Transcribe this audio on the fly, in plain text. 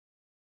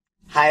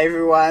Hi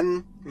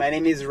everyone, my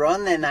name is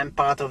Ron and I'm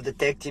part of the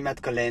tech team at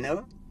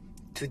Kolleno.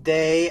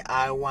 Today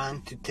I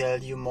want to tell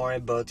you more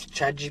about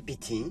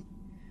ChatGPT.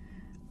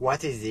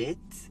 What is it?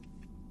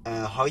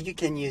 How you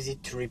can use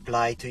it to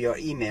reply to your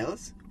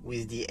emails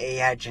with the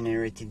AI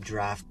generated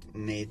draft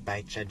made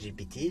by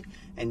ChatGPT,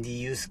 and the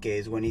use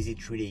case, when is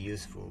it really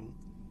useful.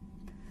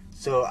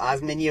 So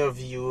as many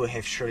of you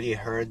have surely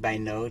heard by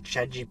now,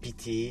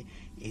 ChatGPT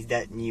is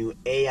that new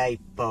AI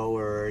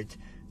powered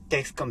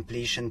text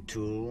completion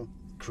tool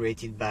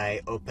created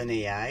by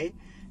OpenAI,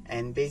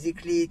 and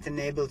basically it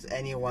enables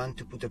anyone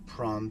to put a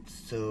prompt,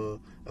 so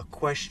a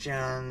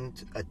question,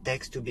 a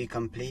text to be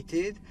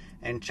completed,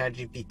 and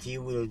ChatGPT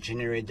will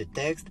generate the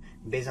text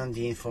based on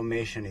the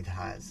information it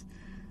has.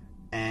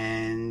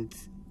 And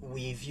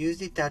we've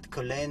used it at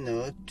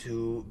Kolleno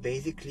to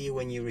basically,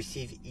 when you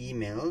receive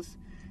emails,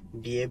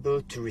 be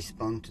able to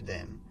respond to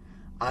them.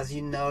 As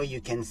you know,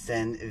 you can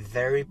send a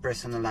very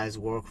personalized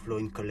workflow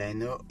in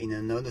Kolleno in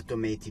an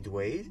automated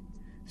way,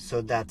 so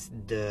that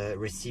the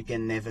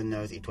recipient never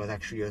knows it was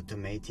actually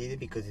automated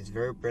because it's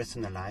very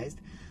personalized.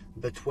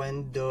 But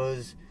when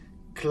those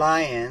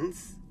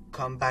clients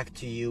come back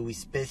to you with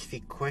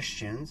specific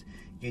questions,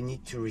 you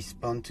need to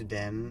respond to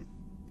them.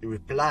 The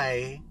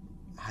reply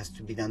has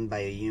to be done by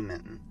a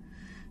human.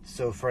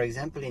 So for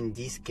example, in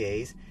this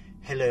case,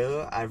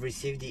 hello, I've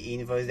received the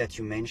invoice that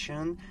you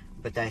mentioned,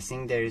 but I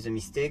think there is a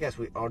mistake as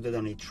we ordered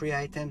only 3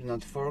 items,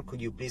 not 4. Could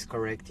you please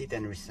correct it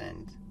and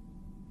resend?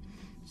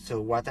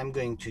 So what I'm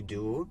going to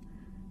do,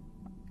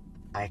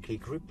 I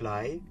click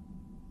reply,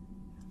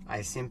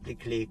 I simply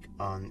click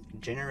on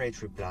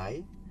generate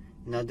reply.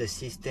 Now the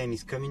system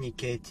is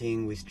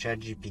communicating with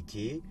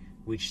ChatGPT,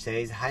 which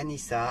says, hi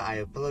Nisa, I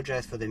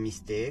apologize for the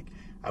mistake.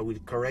 I will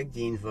correct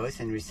the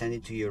invoice and resend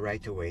it to you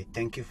right away.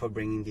 Thank you for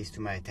bringing this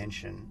to my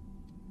attention.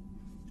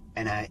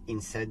 And I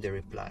insert the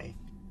reply.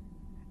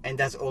 And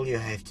that's all you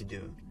have to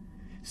do.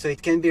 So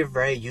it can be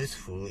very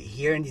useful.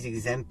 Here in this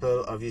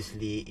example,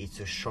 obviously it's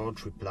a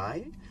short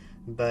reply,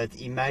 but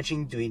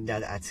imagine doing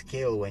that at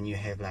scale when you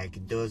have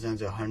like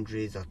dozens or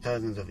hundreds or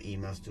thousands of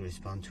emails to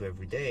respond to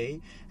every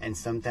day, and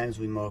sometimes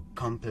with more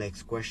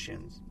complex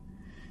questions.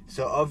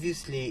 So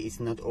obviously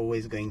it's not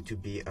always going to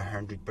be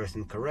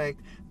 100%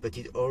 correct, but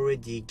it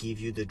already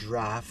gives you the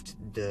draft,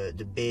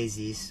 the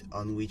basis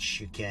on which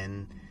you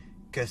can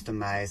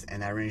customize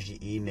and arrange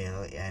the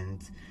email.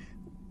 And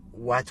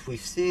what we've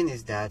seen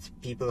is that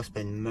people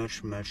spend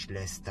much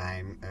less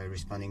time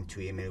responding to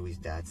email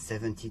with that,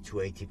 70 to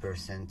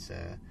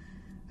 80%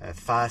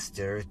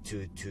 faster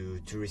to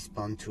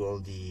respond to all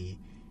the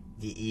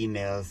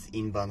emails,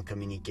 inbound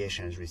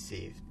communications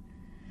received.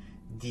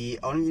 The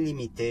only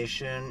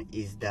limitation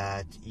is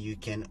that you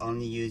can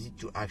only use it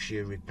to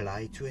actually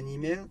reply to an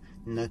email,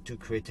 not to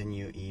create a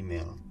new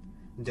email.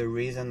 The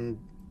reason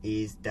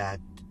is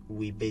that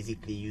we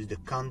basically use the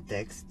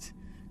context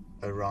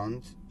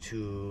around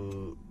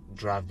to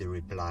draft the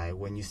reply.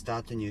 When you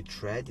start a new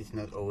thread, it's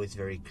not always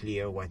very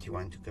clear what you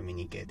want to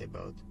communicate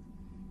about.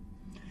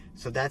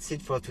 So that's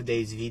it for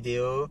today's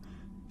video.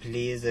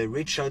 Please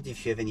reach out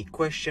if you have any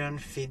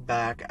questions,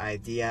 feedback,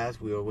 ideas.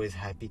 We're always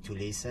happy to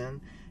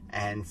listen,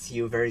 and see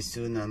you very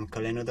soon on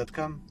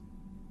Kolleno.com.